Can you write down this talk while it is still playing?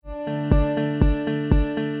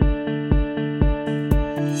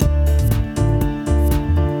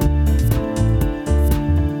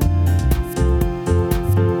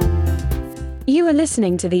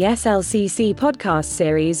listening to the SLCC podcast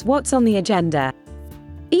series, What's on the Agenda?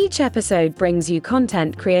 Each episode brings you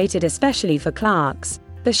content created especially for clerks.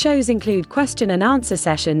 The shows include question and answer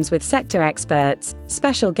sessions with sector experts,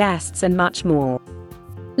 special guests, and much more.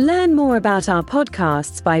 Learn more about our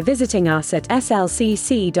podcasts by visiting us at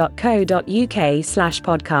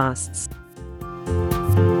slcc.co.uk/podcasts.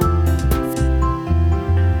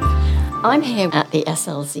 I'm here at the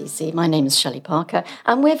SLCC. My name is Shelley Parker,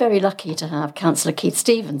 and we're very lucky to have Councillor Keith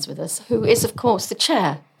Stevens with us, who is, of course, the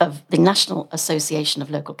chair of the National Association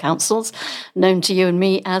of Local Councils, known to you and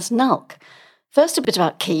me as NALC. First, a bit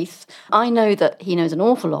about Keith. I know that he knows an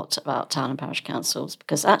awful lot about town and parish councils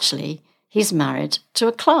because actually he's married to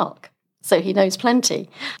a clerk, so he knows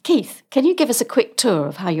plenty. Keith, can you give us a quick tour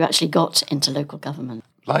of how you actually got into local government?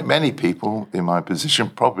 Like many people in my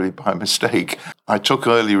position, probably by mistake, I took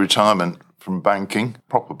early retirement from banking,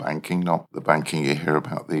 proper banking, not the banking you hear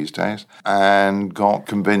about these days, and got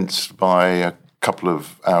convinced by a couple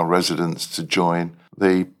of our residents to join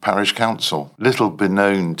the parish council. Little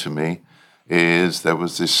beknown to me is there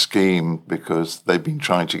was this scheme because they'd been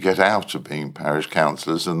trying to get out of being parish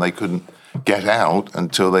councillors and they couldn't get out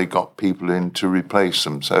until they got people in to replace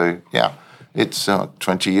them. So, yeah. It's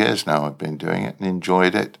 20 years now I've been doing it and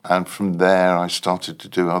enjoyed it. And from there, I started to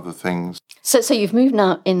do other things. So you've moved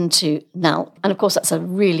now into NALC, and of course that's a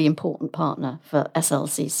really important partner for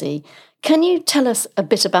SLCC. Can you tell us a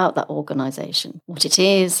bit about that organisation? What it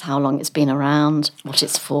is, how long it's been around, what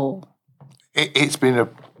it's for? It's been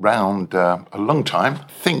around a long time,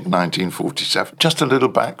 I think 1947. Just a little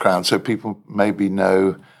background so people maybe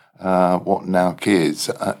know what NALC is.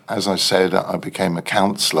 As I said, I became a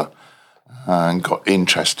councillor and got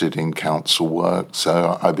interested in council work.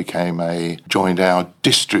 So I joined our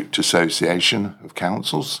district association of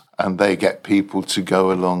councils, and they get people to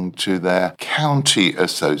go along to their county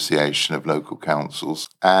association of local councils.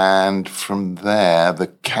 And from there, the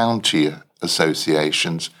county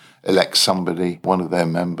associations elect somebody, one of their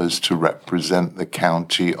members, to represent the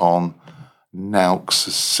county on NALC's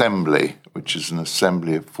assembly, which is an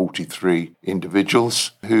assembly of 43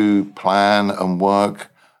 individuals who plan and work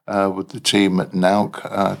with the team at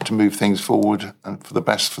NALC to move things forward and for the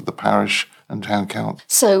best for the parish and town council.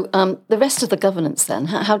 So the rest of the governance then,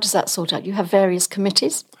 how does that sort out? You have various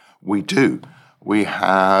committees? We do. We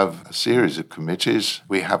have a series of committees.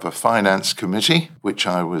 We have a finance committee, which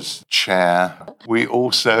I was chair. We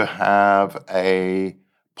also have a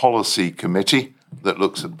policy committee that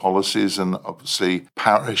looks at policies, and obviously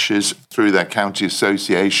parishes through their county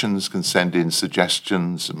associations can send in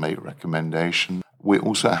suggestions and make recommendations. We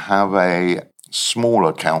also have a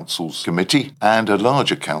smaller councils committee and a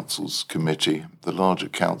larger councils committee. The larger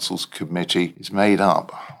councils committee is made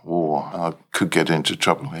up, I could get into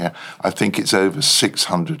trouble here, I think it's over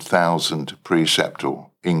 600,000 preceptor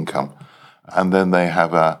income. And then they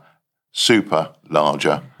have a super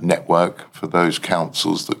larger network for those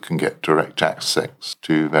councils that can get direct access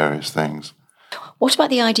to various things. What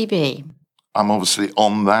about the IDB? I'm obviously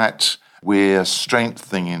on that. We're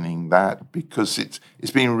strengthening that because it's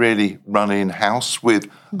been really run in-house with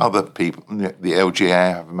other people. The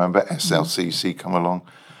LGA, I remember, SLCC come along.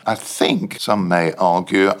 I think some may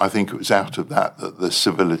argue, I think it was out of that the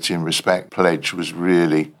civility and respect pledge was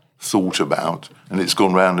really thought about, and it's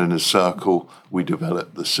gone round in a circle. We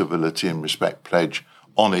developed the civility and respect pledge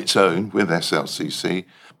on its own with SLCC,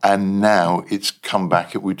 and now it's come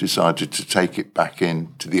back and we decided to take it back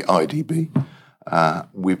into the IDB.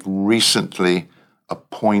 We've recently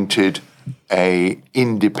appointed an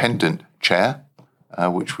independent chair,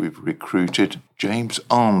 which we've recruited, James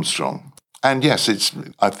Armstrong. And yes,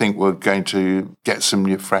 I think we're going to get some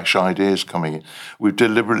new fresh ideas coming in. We've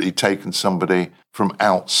deliberately taken somebody from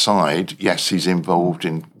outside. Yes, he's involved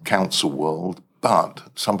in council world, but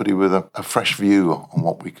somebody with a fresh view on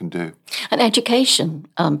what we can do. And education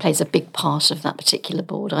plays a big part of that particular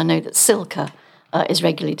board. I know that SLCC is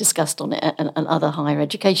regularly discussed on it and other higher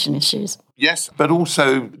education issues. Yes, but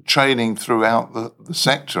also training throughout the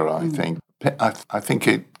sector, I think. I think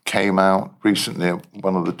it came out recently at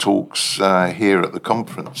one of the talks here at the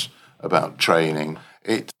conference about training.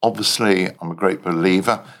 Obviously, I'm a great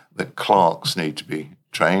believer that clerks need to be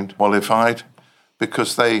trained, qualified,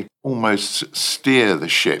 because they almost steer the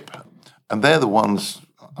ship. And they're the ones,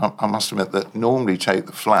 I must admit, that normally take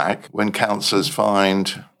the flak when councillors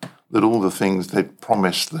find that all the things they'd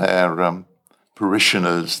promised their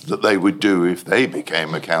parishioners that they would do if they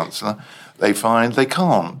became a councillor, they find they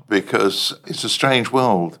can't because it's a strange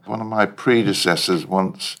world. One of my predecessors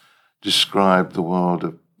once described the world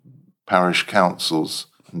of parish councils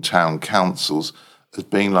and town councils as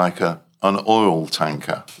being like a an oil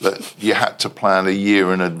tanker that you had to plan a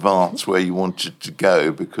year in advance where you wanted to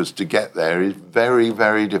go, because to get there is very,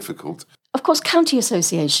 very difficult. Of course, county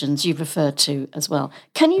associations you've referred to as well.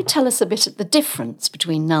 Can you tell us a bit of the difference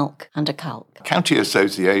between NALC and a CALC? County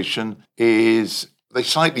association they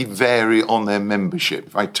slightly vary on their membership.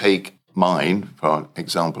 If I take mine, for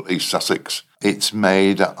example, East Sussex, it's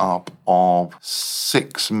made up of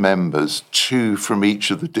 6 members, 2 from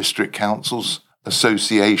each of the district councils,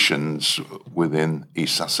 associations within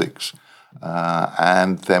East Sussex,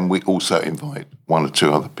 and then we also invite 1 or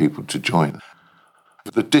 2 other people to join.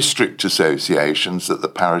 The district associations that the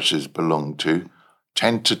parishes belong to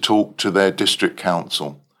tend to talk to their district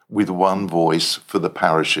council with one voice for the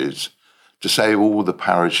parishes. To save all the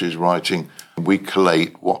parishes writing, we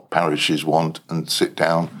collate what parishes want and sit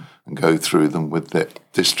down and go through them with the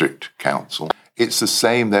district council. It's the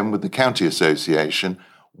same then with the county association.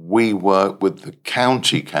 We work with the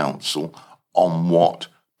county council on what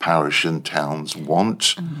parish and towns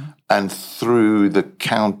want, and through the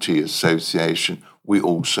county association, we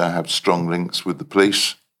also have strong links with the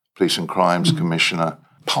police and crimes commissioner,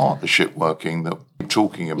 partnership working that we're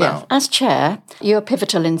talking about. Yes. As chair, you're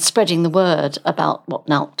pivotal in spreading the word about what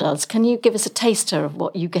NALC does. Can you give us a taster of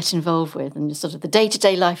what you get involved with and sort of the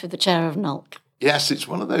day-to-day life of the chair of NALC? Yes, it's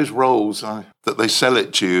one of those roles that they sell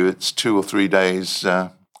it to you. It's 2 or 3 days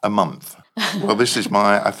a month. Well, this is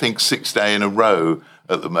my, I think, 6th day in a row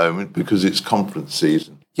at the moment because it's conference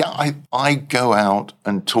season. Yeah, I go out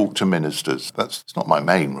and talk to ministers. It's not my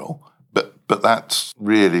main role, but that's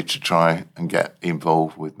really to try and get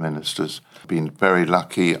involved with ministers. I've been very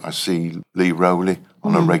lucky. I see Lee Rowley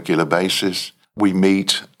on a regular basis. We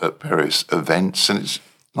meet at various events, and it's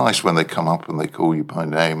nice when they come up and they call you by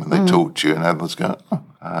name and they talk to you, and others go, oh.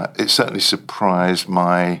 It certainly surprised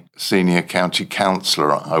my senior county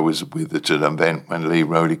councillor I was with at an event when Lee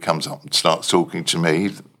Rowley comes up and starts talking to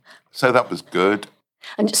me. So that was good.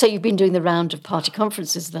 And so you've been doing the round of party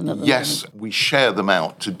conferences then at the Yes, moment? we share them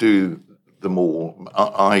out to do them all.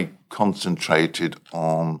 I concentrated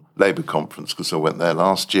on Labour conference because I went there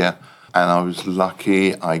last year, and I was lucky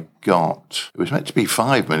it was meant to be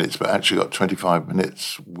 5 minutes, but actually got 25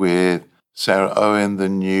 minutes with Sarah Owen, the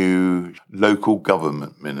new local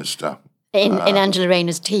government minister. In Angela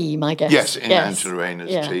Rayner's team, I guess. Yes, Angela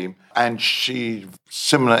Rayner's team. And she's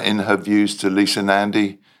similar in her views to Lisa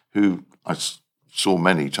Nandy, who I saw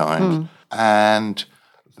many times. And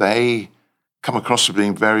they come across as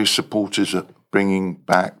being very supporters of bringing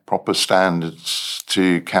back proper standards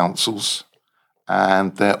to councils.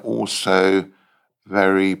 And they're also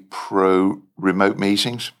very pro-remote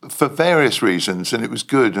meetings for various reasons, and it was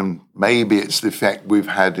good, and maybe it's the effect we've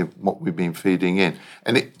had in what we've been feeding in.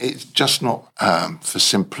 And it's just not for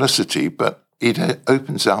simplicity, but it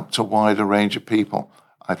opens up to a wider range of people.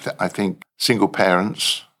 I think single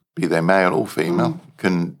parents, be they male or female,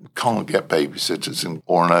 can't get babysitters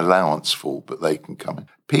or an allowance for, but they can come in.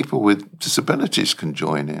 People with disabilities can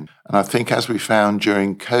join in. And I think as we found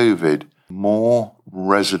during COVID, more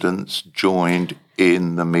residents joined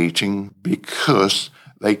in the meeting because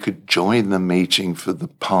they could join the meeting for the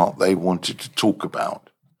part they wanted to talk about.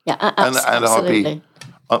 Yeah, absolutely. And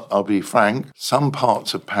I'll be frank, some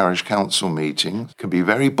parts of parish council meetings can be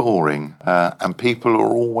very boring, and people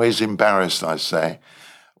are always embarrassed, I say,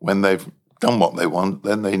 when they've done what they want,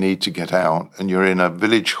 then they need to get out, and you're in a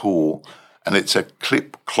village hall, and it's a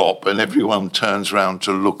clip-clop, and everyone turns around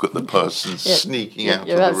to look at the person sneaking out of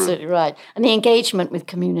the room. You're absolutely right. And the engagement with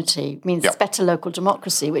community means it's better local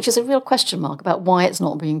democracy, which is a real question mark about why it's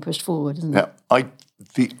not being pushed forward, isn't it?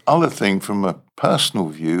 The other thing from a personal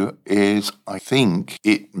view is I think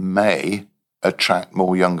it may attract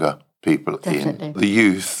more younger people in. The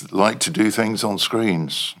youth like to do things on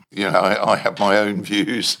screens. You know, I have my own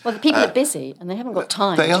views. Well, the people are busy and they haven't got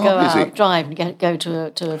time to go out, drive and go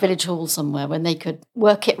to a village hall somewhere when they could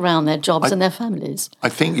work it around their jobs and their families. I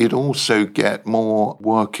think you'd also get more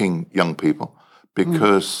working young people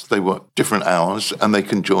because they work different hours and they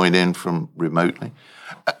can join in from remotely.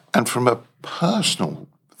 And from a personal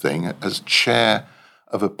thing, as chair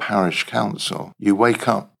of a parish council, you wake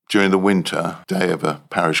up during the winter day of a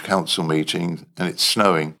parish council meeting and it's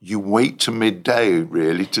snowing. You wait to midday,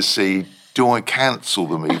 really, to see, do I cancel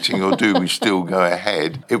the meeting or do we still go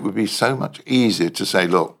ahead? It would be so much easier to say,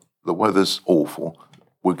 look, the weather's awful.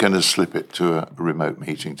 We're going to slip it to a remote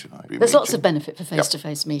meeting tonight. There's lots of benefit for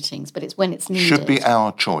face-to-face meetings, but it's when it's needed. Should be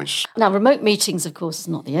our choice. Now, remote meetings, of course, is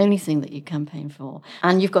not the only thing that you campaign for.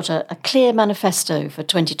 And you've got a clear manifesto for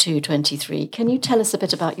 22-23. Can you tell us a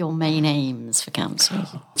bit about your main aims for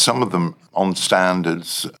councils? Some of them on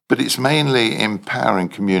standards, but it's mainly empowering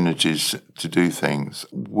communities to do things.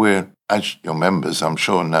 We're as your members, I'm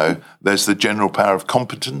sure, know, there's the general power of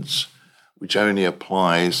competence, which only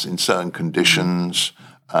applies in certain conditions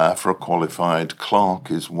for a qualified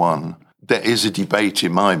clerk is one. There is a debate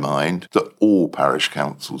in my mind that all parish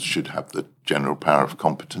councils should have the general power of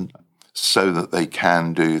competence so that they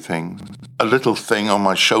can do things. A little thing on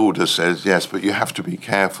my shoulder says, yes, but you have to be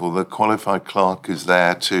careful. The qualified clerk is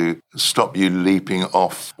there to stop you leaping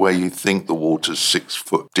off where you think the water's 6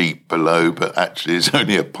 foot deep below, but actually it's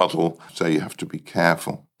only a puddle. So you have to be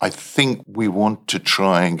careful. I think we want to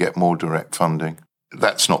try and get more direct funding.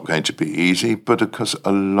 That's not going to be easy, but because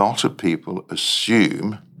a lot of people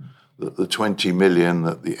assume that the 20 million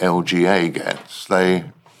that the LGA gets,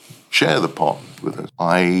 they share the pot with us.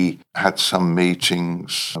 I had some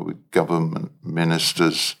meetings with government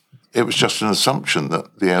ministers. It was just an assumption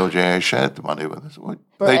that the LGA shared the money with us.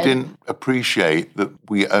 They didn't appreciate that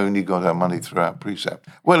we only got our money through our precept.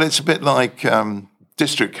 Well, it's a bit like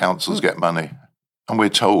district councils get money. And we're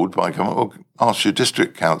told by government, ask your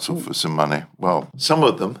district council for some money. Well, some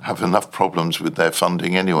of them have enough problems with their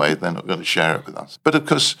funding anyway. They're not going to share it with us. But of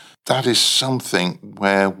course, that is something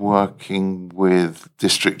where working with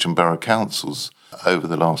district and borough councils over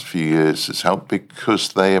the last few years has helped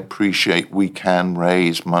because they appreciate we can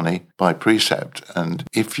raise money by precept. And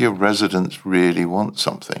if your residents really want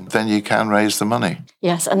something, then you can raise the money.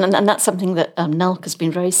 Yes, and that's something that NALC has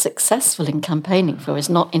been very successful in campaigning for, is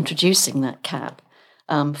not introducing that cap.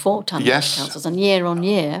 For town councils, and year on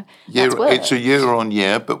year, it's a year on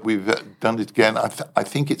year, but we've done it again. I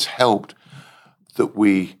think it's helped that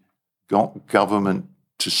we got government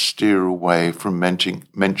to steer away from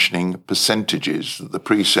mentioning percentages, that the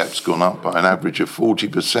precept's gone up by an average of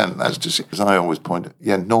 40%. That's just, as I always point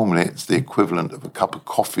out, normally it's the equivalent of a cup of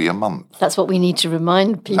coffee a month. That's what we need to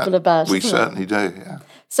remind people about. We certainly do, yeah.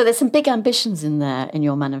 So there's some big ambitions in there in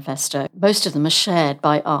your manifesto. Most of them are shared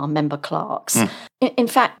by our member clerks. In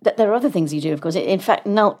fact, there are other things you do, of course. In fact,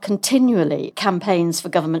 NALC continually campaigns for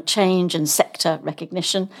government change and sector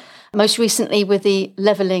recognition, most recently with the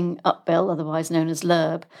Levelling Up Bill, otherwise known as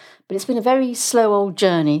LERB. But it's been a very slow old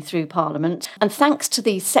journey through Parliament. And thanks to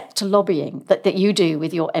the sector lobbying that you do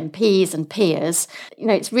with your MPs and peers,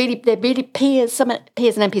 it's really, peers, some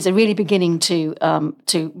peers and MPs are really beginning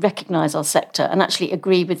to recognise our sector and actually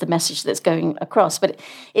agree with the message that's going across. But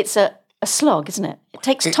it's a slog, isn't it? It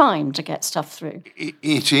takes time to get stuff through.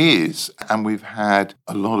 It is. And we've had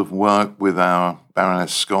a lot of work with our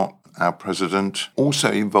Baroness Scott, our president, also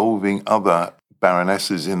involving other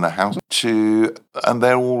baronesses in the House, and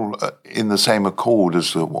they're all in the same accord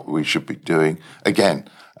as to what we should be doing. Again,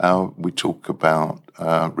 we talk about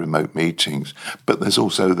remote meetings, but there's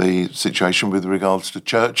also the situation with regards to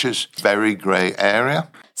churches, very grey area.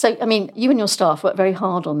 So, you and your staff work very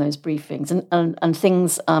hard on those briefings and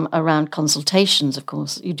things around consultations, of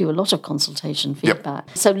course. You do a lot of consultation feedback.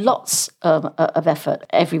 Yep. So lots of effort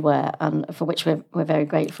everywhere, and for which we're very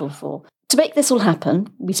grateful for. To make this all happen,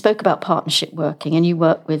 we spoke about partnership working, and you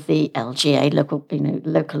work with the LGA,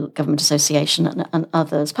 local government association, and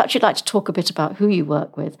others. Perhaps you'd like to talk a bit about who you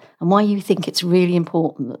work with and why you think it's really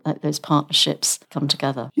important that those partnerships come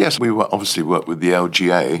together. Yes, we obviously work with the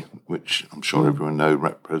LGA, which I'm sure everyone knows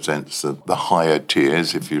represents the higher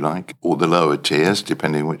tiers, if you like, or the lower tiers,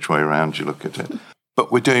 depending which way around you look at it.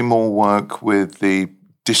 But we're doing more work with the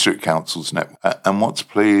District Councils network. And what's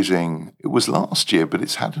pleasing, it was last year, but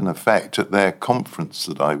it's had an effect at their conference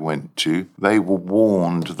that I went to. They were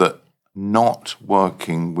warned that not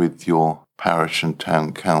working with your parish and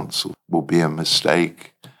town council will be a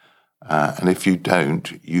mistake. And if you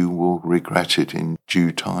don't, you will regret it in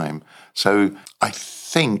due time. So I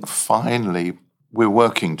think finally we're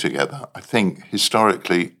working together. I think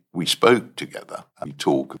historically we spoke together, we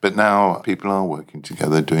talk, but now people are working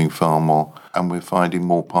together, doing far more, and we're finding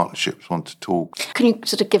more partnerships want to talk. Can you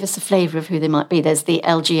sort of give us a flavour of who they might be? There's the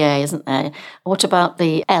LGA, isn't there? What about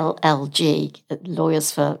the LLG,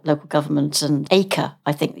 Lawyers for Local Government, and ACRE?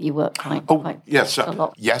 I think that you work quite a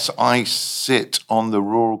lot. Yes, I sit on the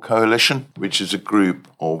Rural Coalition, which is a group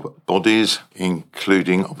of bodies,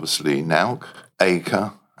 including obviously NALC,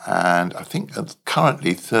 ACRE, and I think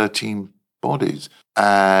currently 13 bodies.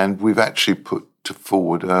 And we've actually put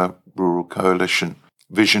forward a Rural Coalition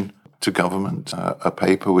vision to government, a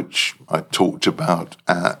paper which I talked about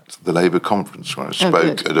at the Labour conference when I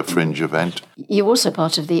spoke at a fringe event. You're also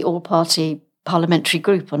part of the all-party parliamentary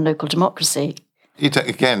group on local democracy. It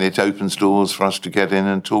opens doors for us to get in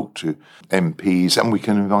and talk to MPs, and we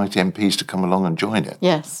can invite MPs to come along and join it.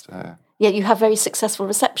 Yes. Yeah, you have very successful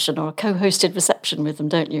reception or a co-hosted reception with them,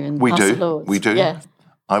 don't you? We do. Yes.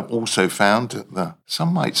 I've also found that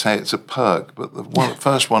some might say it's a perk, but the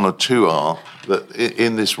first one or two are that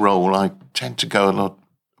in this role I tend to go a lot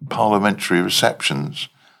of parliamentary receptions,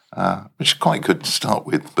 which is quite good to start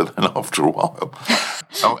with, but then after a while.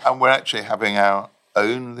 And we're actually having our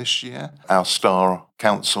own this year. Our Star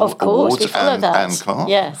Council Awards and Clark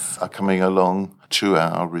are coming along to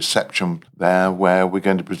our reception there, where we're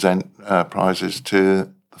going to present prizes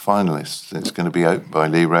to the finalists. It's going to be opened by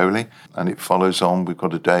Lee Rowley, and it follows on. We've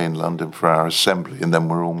got a day in London for our assembly, and then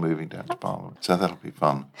we're all moving down to Parliament. So that'll be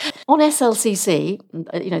fun. On SLCC,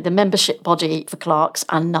 the membership body for clerks,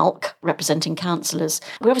 and NALC, representing councillors,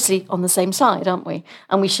 we're obviously on the same side, aren't we?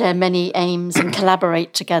 And we share many aims and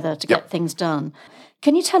collaborate together to get things done.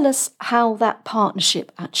 Can you tell us how that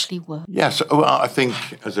partnership actually works? Yes, I think,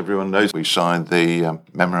 as everyone knows, we signed the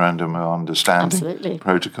Memorandum of Understanding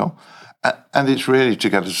protocol. And it's really to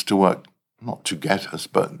get us to work, not to get us,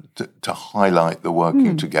 but to highlight the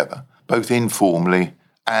working together, both informally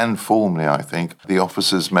and formally, I think. The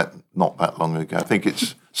officers met not that long ago. I think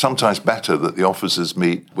it's sometimes better that the officers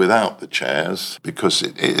meet without the chairs, because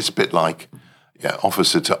it's a bit like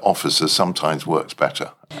officer to officer sometimes works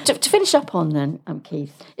better. To finish up on then,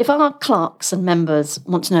 Keith, if our clerks and members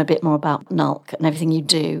want to know a bit more about NALC and everything you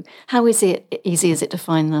do, how easy is it to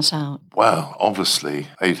find that out? Well, obviously,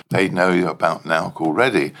 they know about NALC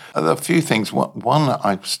already. There are a few things. One,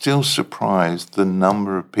 I'm still surprised the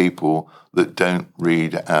number of people that don't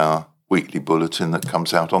read our weekly bulletin that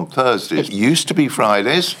comes out on Thursdays. It used to be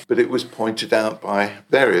Fridays, but it was pointed out by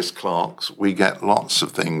various clerks. We get lots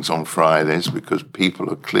of things on Fridays because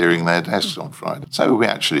people are clearing their desks on Friday. So we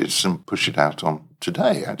actually just push it out on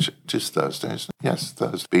today, actually. It is Thursday, isn't it? Yes,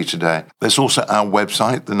 Thursday. Be today. There's also our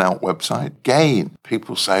website, the NALC website. Again,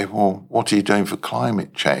 people say, well, what are you doing for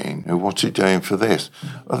climate change? Or what are you doing for this?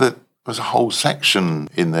 Well, there's a whole section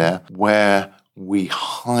in there where we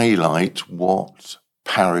highlight what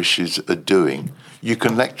parishes are doing. You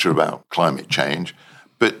can lecture about climate change,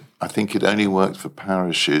 but I think it only works for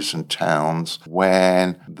parishes and towns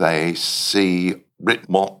when they see written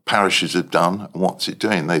what parishes have done and what's it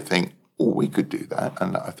doing. They think, oh, we could do that,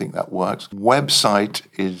 and I think that works. Website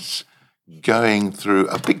is going through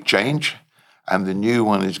a big change, and the new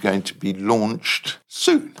one is going to be launched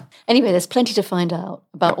soon. Anyway, there's plenty to find out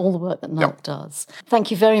about all the work that NALC does. Thank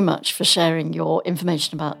you very much for sharing your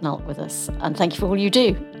information about NALC with us, and thank you for all you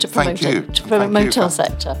do to promote our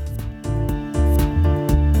sector.